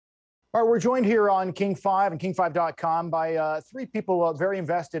All right, we're joined here on King 5 and king5.com by three people very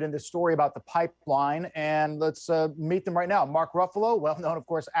invested in this story about the pipeline. And let's meet them right now. Mark Ruffalo, well-known, of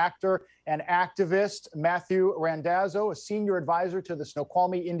course, actor and activist. Matthew Randazzo, a senior advisor to the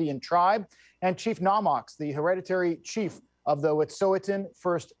Snoqualmie Indian Tribe. And Chief Namoks, the hereditary chief of the Wet'suwet'en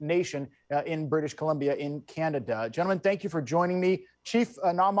First Nation in British Columbia in Canada. Gentlemen, thank you for joining me. Chief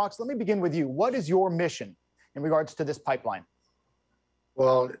Namoks, let me begin with you. What is your mission in regards to this pipeline?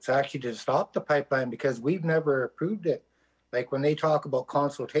 Well, it's actually to stop the pipeline because we've never approved it. Like when they talk about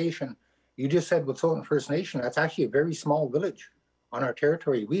consultation, you just said Wet'suwet'en First Nation, that's actually a very small village on our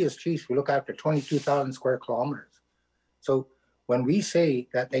territory. We as chiefs, we look after 22,000 square kilometers. So when we say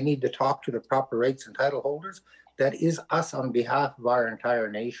that they need to talk to the proper rights and title holders, that is us on behalf of our entire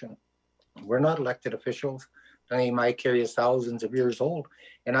nation. We're not elected officials. The name I carry is thousands of years old.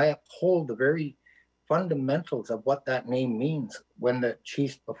 And I uphold the very fundamentals of what that name means when the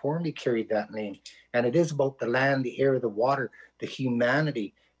chiefs before me carried that name. And it is about the land, the air, the water, the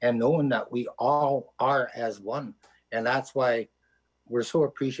humanity, and knowing that we all are as one. And that's why we're so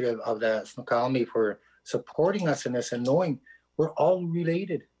appreciative of the Snoqualmie for supporting us in this and knowing we're all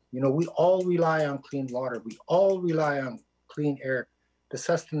related. You know, we all rely on clean water. We all rely on clean air. The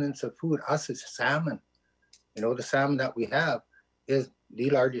sustenance of food, us is salmon. You know, the salmon that we have is the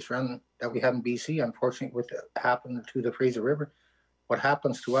largest run that we have in BC. Unfortunately, what happened to the Fraser River, what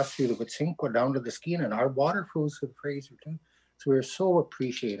happens to us through the Wet'suwet'en down to the Skeena, and our water flows to the Fraser too. So we're so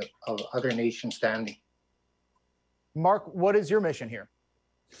appreciative of other nations standing. Mark, what is your mission here?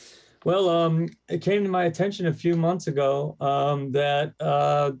 Well, it came to my attention a few months ago that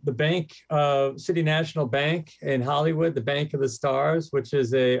the bank, City National Bank in Hollywood, the Bank of the Stars, which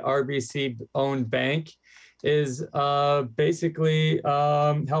is a RBC-owned bank, is basically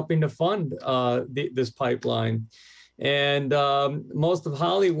helping to fund this pipeline. And most of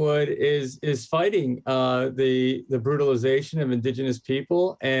Hollywood is fighting the brutalization of Indigenous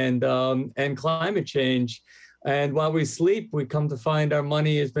people and climate change. And while we sleep, we come to find our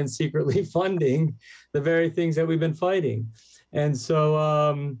money has been secretly funding the very things that we've been fighting. And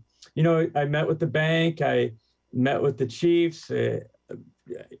so, you know, I met with the bank, I met with the chiefs,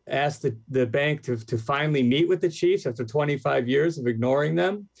 asked the bank to finally meet with the chiefs after 25 years of ignoring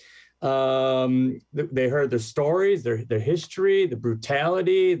them. They heard their stories, their history, the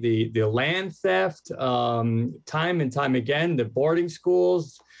brutality, the land theft, time and time again, the boarding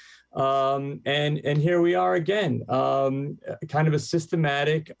schools. And here we are again, kind of a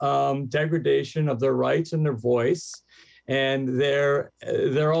systematic degradation of their rights and their voice. And they're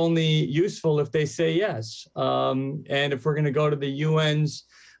only useful if they say yes. And if we're going to go to the UN's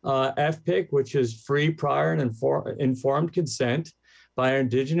FPIC, which is free, prior, and informed consent by our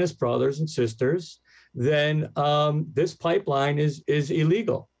Indigenous brothers and sisters, then this pipeline is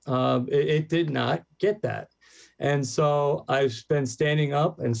illegal. It did not get that. And so I've been standing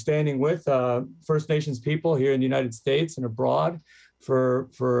up and standing with First Nations people here in the United States and abroad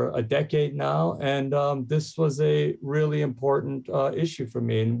for a decade now. And this was a really important issue for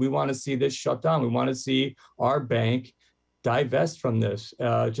me. And we want to see this shut down. We want to see our bank divest from this.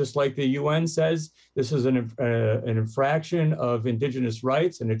 Just like the UN says, this is an infraction of Indigenous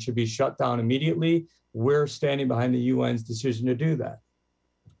rights and it should be shut down immediately. We're standing behind the UN's decision to do that.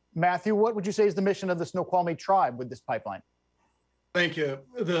 Matthew, what would you say is the mission of the Snoqualmie Tribe with this pipeline? Thank you.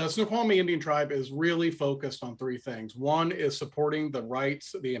 The Snoqualmie Indian Tribe is really focused on three things. One is supporting the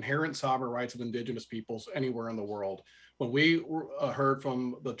rights, the inherent sovereign rights of Indigenous peoples anywhere in the world. When we heard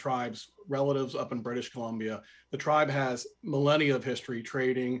from the tribe's relatives up in British Columbia, the tribe has millennia of history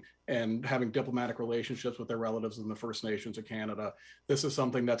trading and having diplomatic relationships with their relatives in the First Nations of Canada. This is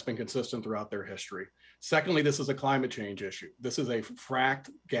something that's been consistent throughout their history. Secondly, this is a climate change issue. This is a fracked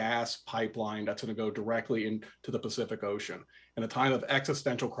gas pipeline that's going to go directly into the Pacific Ocean. In a time of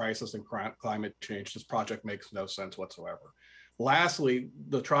existential crisis and climate change, this project makes no sense whatsoever. Lastly,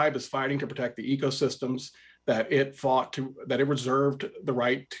 the tribe is fighting to protect the ecosystems that it reserved the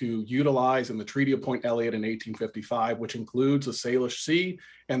right to utilize in the Treaty of Point Elliott in 1855, which includes the Salish Sea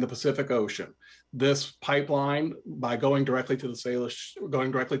and the Pacific Ocean. This pipeline, by going directly to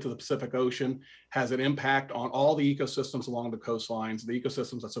the Pacific Ocean, has an impact on all the ecosystems along the coastlines, the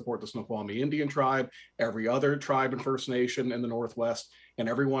ecosystems that support the Snoqualmie Indian Tribe, every other tribe and First Nation in the Northwest, and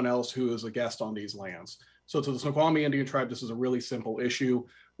everyone else who is a guest on these lands. So to the Snoqualmie Indian Tribe, this is a really simple issue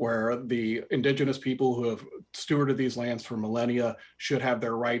where the Indigenous people who have stewarded these lands for millennia should have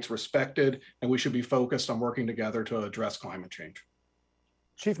their rights respected, and we should be focused on working together to address climate change.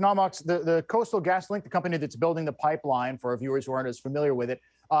 Chief Namoks, the Coastal GasLink, the company that's building the pipeline, for our viewers who aren't as familiar with it,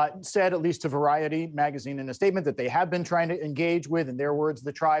 said, at least to Variety magazine in a statement, that they have been trying to engage with, in their words,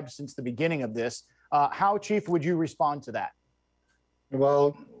 the tribe since the beginning of this. How, Chief, would you respond to that?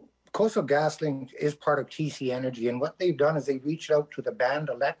 Well, Coastal GasLink is part of TC Energy, and what they've done is they've reached out to the band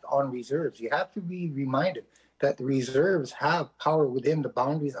elect on reserves. You have to be reminded that the reserves have power within the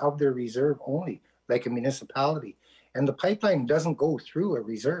boundaries of their reserve only, like a municipality. And the pipeline doesn't go through a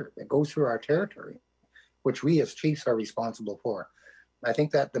reserve. It goes through our territory, which we as chiefs are responsible for. I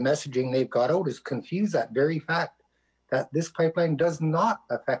think that the messaging they've got out is confuse that very fact that this pipeline does not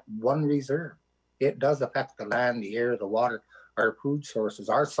affect one reserve. It does affect the land, the air, the water, our food sources,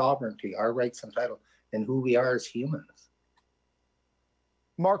 our sovereignty, our rights and title, and who we are as humans.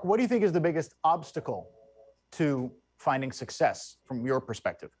 Mark, what do you think is the biggest obstacle to finding success from your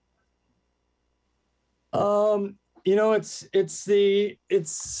perspective? You know, it's a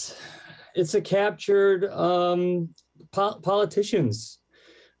captured politicians,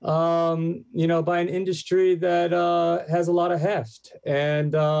 you know, by an industry that has a lot of heft,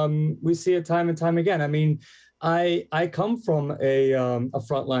 and we see it time and time again. I mean, I come from a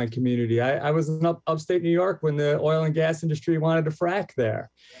frontline community. I was in upstate New York when the oil and gas industry wanted to frack there.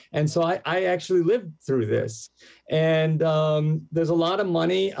 And so I actually lived through this. And there's a lot of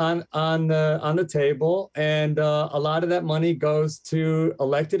money on the table, and a lot of that money goes to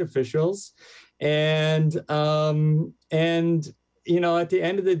elected officials. And you know, at the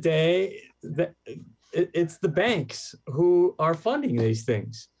end of the day, it's the banks who are funding these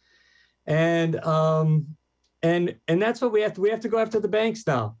things. And that's what we have to go after the banks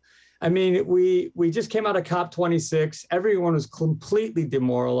now. I mean, we just came out of COP26. Everyone was completely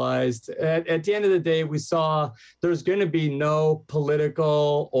demoralized. At the end of the day, we saw there's going to be no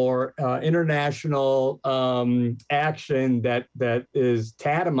political or international action that is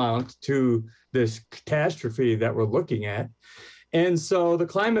tantamount to this catastrophe that we're looking at. And so the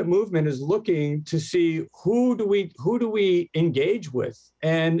climate movement is looking to see who do we engage with,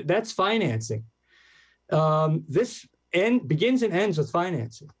 and that's financing. This begins and ends with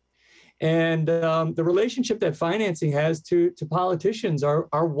financing. And the relationship that financing has to politicians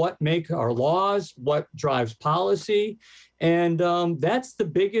are what make our laws, what drives policy. And that's the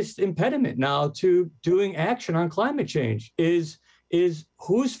biggest impediment now to doing action on climate change is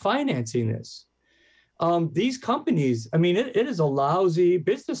who's financing this? These companies, I mean, it is a lousy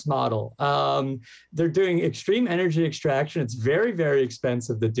business model. They're doing extreme energy extraction. It's very, very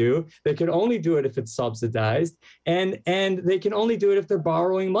expensive to do. They can only do it if it's subsidized, and they can only do it if they're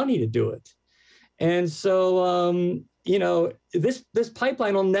borrowing money to do it. And so, you know, this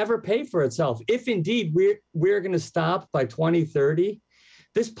pipeline will never pay for itself. If indeed we're going to stop by 2030,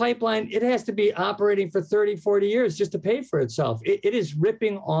 this pipeline, it has to be operating for 30, 40 years just to pay for itself. It is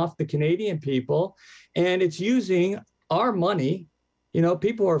ripping off the Canadian people, and it's using our money. You know,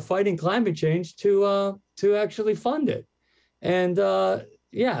 people are fighting climate change to actually fund it. And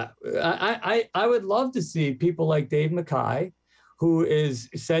yeah, I would love to see people like Dave Mackay, who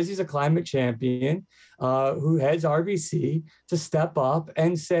says he's a climate champion, who heads RBC, to step up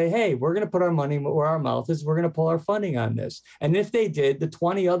and say, hey, we're going to put our money where our mouth is. We're going to pull our funding on this. And if they did, the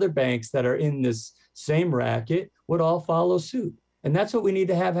 20 other banks that are in this same racket would all follow suit. And that's what we need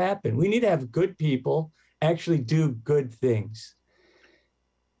to have happen. We need to have good people actually do good things.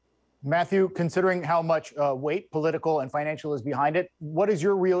 Matthew, considering how much weight, political and financial, is behind it, what is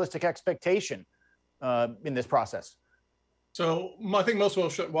your realistic expectation in this process? So I think most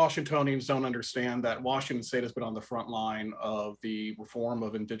Washingtonians don't understand that Washington State has been on the front line of the reform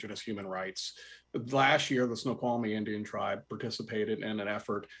of Indigenous human rights. Last year, the Snoqualmie Indian Tribe participated in an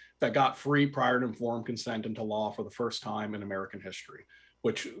effort that got free prior to informed consent into law for the first time in American history,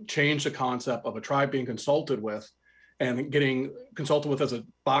 which changed the concept of a tribe being consulted with and getting consulted with as a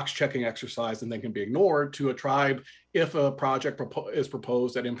box checking exercise and then can be ignored, to a tribe, if a project is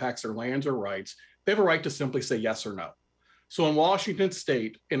proposed that impacts their lands or rights, they have a right to simply say yes or no. So in Washington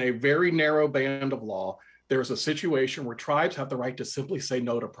State, in a very narrow band of law, there's a situation where tribes have the right to simply say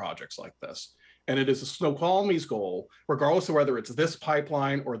no to projects like this. And it is the Snoqualmie's goal, regardless of whether it's this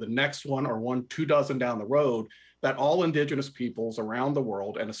pipeline or the next one or 2 dozen down the road, that all Indigenous peoples around the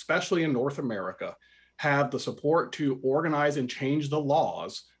world, and especially in North America, have the support to organize and change the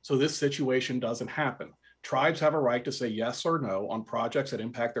laws so this situation doesn't happen. Tribes have a right to say yes or no on projects that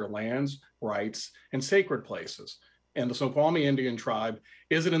impact their lands, rights, and sacred places. And the Snoqualmie Indian Tribe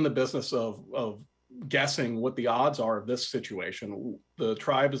isn't in the business of guessing what the odds are of this situation. The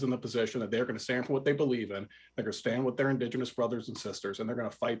tribe is in the position that they're going to stand for what they believe in. They're going to stand with their Indigenous brothers and sisters, and they're going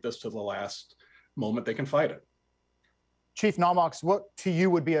to fight this to the last moment they can fight it. Chief Namoks, what to you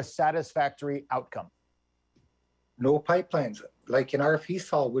would be a satisfactory outcome? No pipelines. like in our feast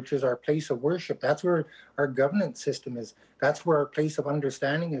hall, which is our place of worship, that's where our governance system is. That's where our place of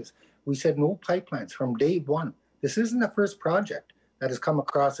understanding is. We said no pipelines from day one. This isn't the first project that has come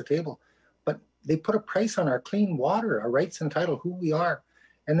across the table, but they put a price on our clean water, our rights and title, who we are.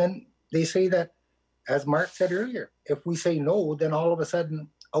 And then they say that, as Mark said earlier, if we say no, then all of a sudden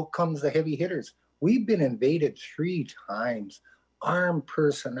out comes the heavy hitters. We've been invaded 3 times, armed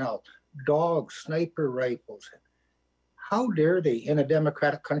personnel, dogs, sniper rifles. How dare they in a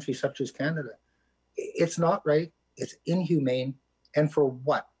democratic country such as Canada? It's not right. It's inhumane. And for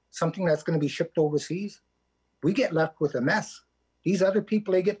what? Something that's going to be shipped overseas? We get left with a mess. These other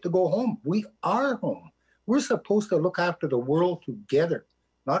people, they get to go home. We are home. We're supposed to look after the world together,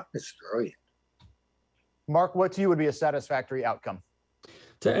 not destroy it. Mark, what to you would be a satisfactory outcome?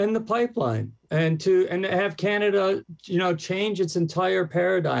 To end the pipeline and to have Canada, change its entire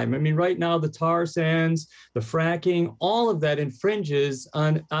paradigm. I mean, right now, the tar sands, the fracking, all of that infringes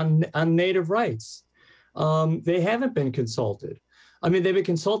on native rights. They haven't been consulted. I mean, they've been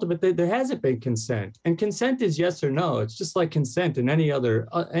consulted, but there hasn't been consent. And consent is yes or no. It's just like consent in any other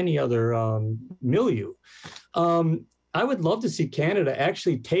milieu. I would love to see Canada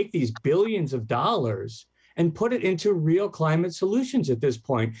actually take these billions of dollars and put it into real climate solutions at this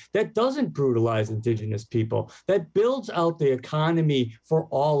point that doesn't brutalize Indigenous people, that builds out the economy for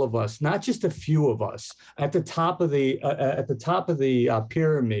all of us, not just a few of us at the top of the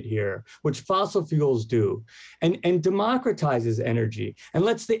pyramid here, which fossil fuels do, and democratizes energy and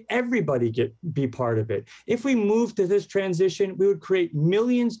lets everybody be part of it. If we move to this transition, we would create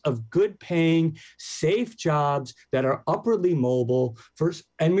millions of good-paying, safe jobs that are upwardly mobile,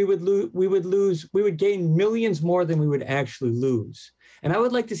 and we would gain millions more than we would actually lose. And I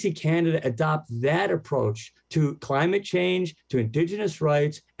would like to see Canada adopt that approach to climate change, to Indigenous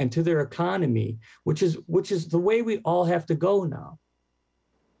rights, and to their economy, which is the way we all have to go now.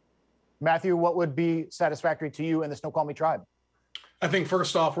 Matthew, what would be satisfactory to you and the Snoqualmie Tribe? I think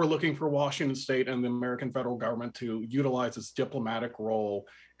first off, we're looking for Washington State and the American federal government to utilize its diplomatic role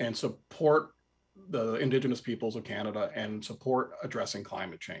and support the Indigenous peoples of Canada and support addressing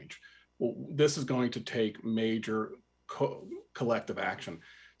climate change. Well, this is going to take major collective action.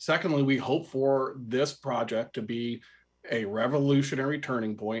 Secondly, we hope for this project to be a revolutionary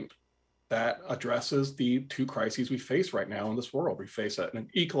turning point that addresses the 2 crises we face right now in this world. We face an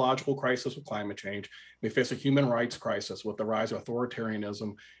ecological crisis with climate change. We face a human rights crisis with the rise of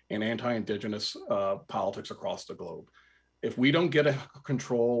authoritarianism and anti-Indigenous politics across the globe. If we don't get a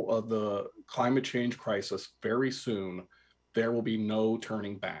control of the climate change crisis very soon, there will be no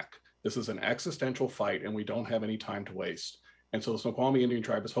turning back. This is an existential fight, and we don't have any time to waste. And so the Snoqualmie Indian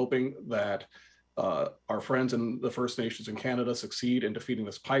Tribe is hoping that our friends in the First Nations in Canada succeed in defeating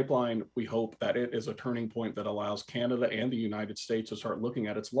this pipeline. We hope that it is a turning point that allows Canada and the United States to start looking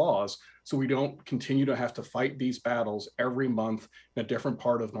at its laws so we don't continue to have to fight these battles every month in a different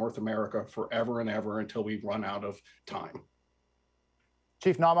part of North America forever and ever until we run out of time.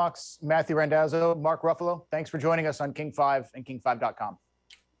 Chief Namoks, Matthew Randazzo, Mark Ruffalo, thanks for joining us on King 5 and King5.com.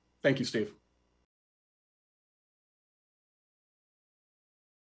 Thank you, Steve.